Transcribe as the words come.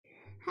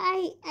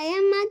Hi, I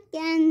am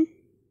Adyan.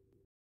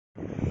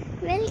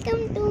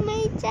 Welcome to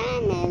my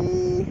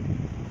channel.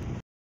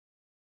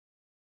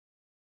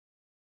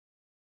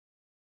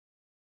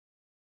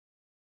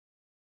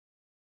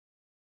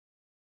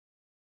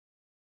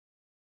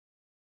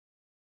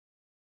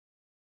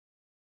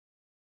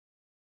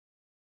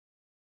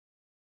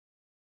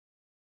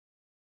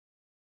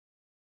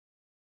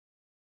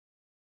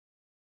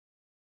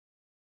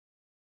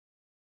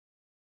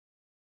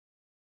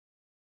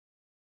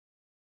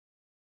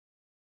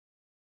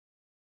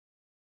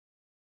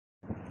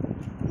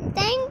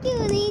 Thank you,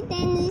 Reed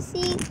and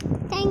Rishi.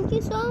 Thank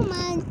you so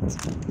much.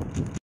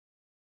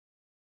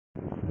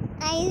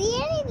 I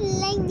really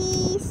like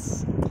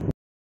this.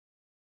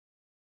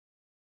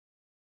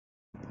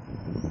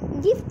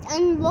 Gift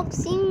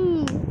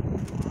unboxing.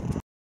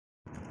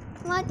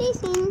 What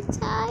is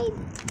inside?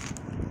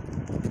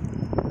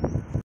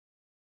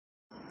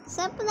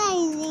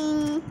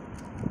 Surprising.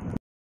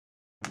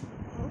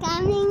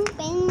 Coming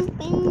pen,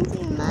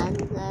 pencil,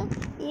 marker,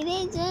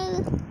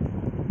 eraser,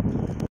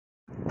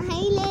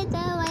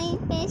 highlighter,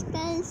 white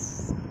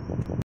pastels.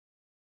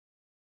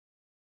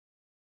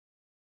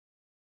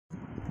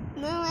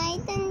 Now I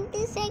turn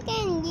to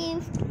second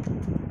gift.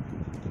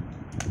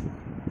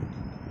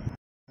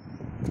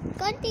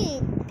 Got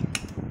it.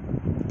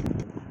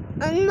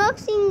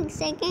 Unboxing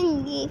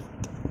second gift.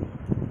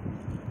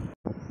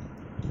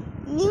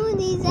 New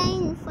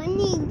design,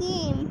 funny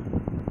game.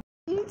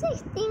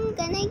 Interesting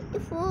Connect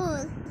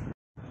 4.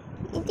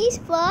 It is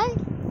for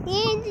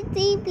age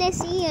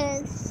 3+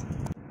 years.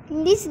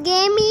 This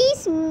game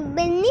is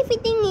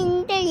benefiting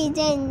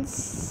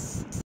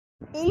intelligence.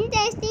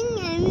 Interesting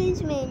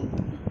amusement.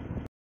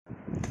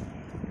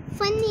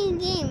 Funny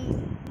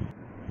game.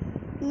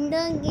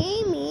 The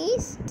game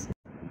is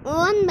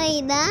won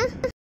by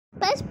the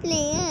first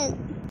player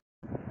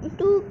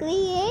to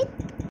create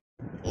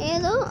a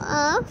row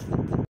of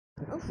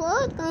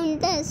 4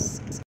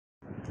 counters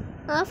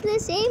of the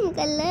same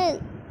color.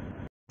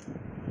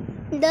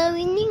 The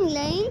winning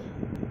line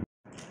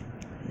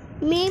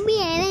may be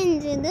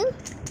arranged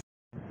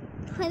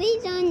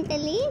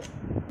horizontally,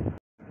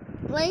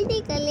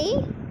 vertically,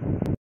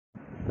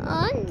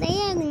 or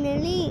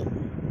diagonally.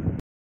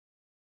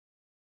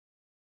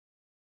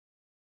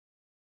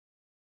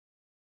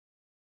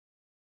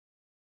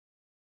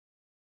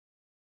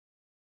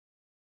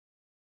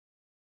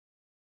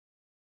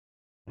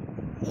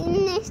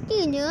 In next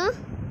video,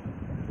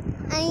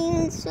 I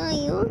will show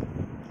you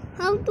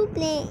how to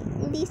play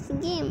this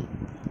game.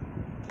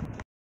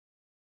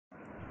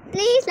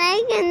 Please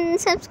like and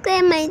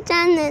subscribe my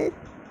channel.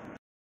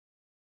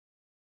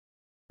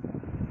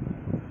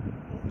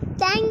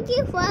 Thank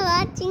you for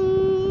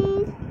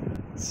watching.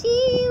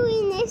 See you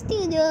in next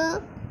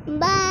video.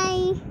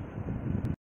 Bye.